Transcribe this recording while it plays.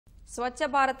స్వచ్ఛ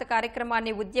భారత్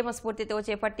కార్యక్రమాన్ని ఉద్యమ స్ఫూర్తితో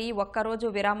చేపట్టి ఒక్కరోజు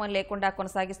విరామం లేకుండా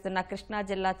కొనసాగిస్తున్న కృష్ణా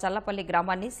జిల్లా చల్లపల్లి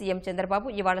గ్రామాన్ని సీఎం చంద్రబాబు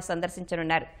ఇవాళ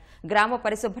సందర్శించనున్నారు. గ్రామ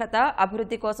పరిశుభ్రత,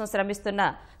 అభివృద్ధి కోసం శ్రమిస్తున్న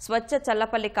స్వచ్ఛ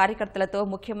చల్లపల్లి కార్యకర్తలతో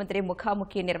ముఖ్యమంత్రి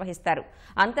ముఖాముఖి నిర్వహిస్తారు.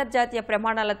 అంతర్జాతీయ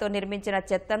ప్రమాణాలతో నిర్మించిన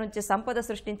చెత్త నుంచి సంపద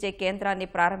సృష్టించే కేంద్రాన్ని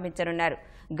ప్రారంభించనున్నారు.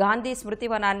 గాంధీ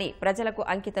స్మృతివనాన్ని ప్రజలకు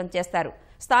అంకితం చేస్తారు.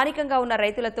 స్థానికంగా ఉన్న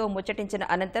రైతులతో ముచ్చటించిన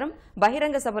అనంతరం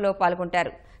బహిరంగ సభలో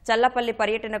పాల్గొంటారు. చల్లపల్లి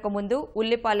పర్యటనకు ముందు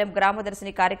ఉల్లిపాలెం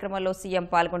గ్రామదర్శిని కార్యక్రమంలో సీఎం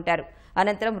పాల్గొంటారు.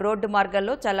 అనంతరం రోడ్డు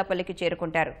మార్గంలో చల్లపల్లికి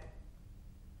చేరుకుంటారు.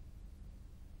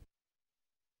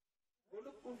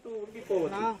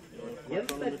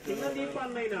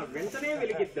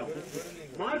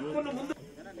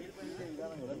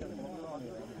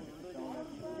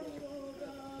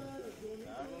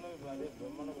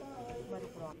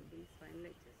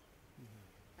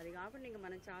 అది కాకుండా ఇంకా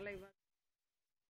మనం చాలా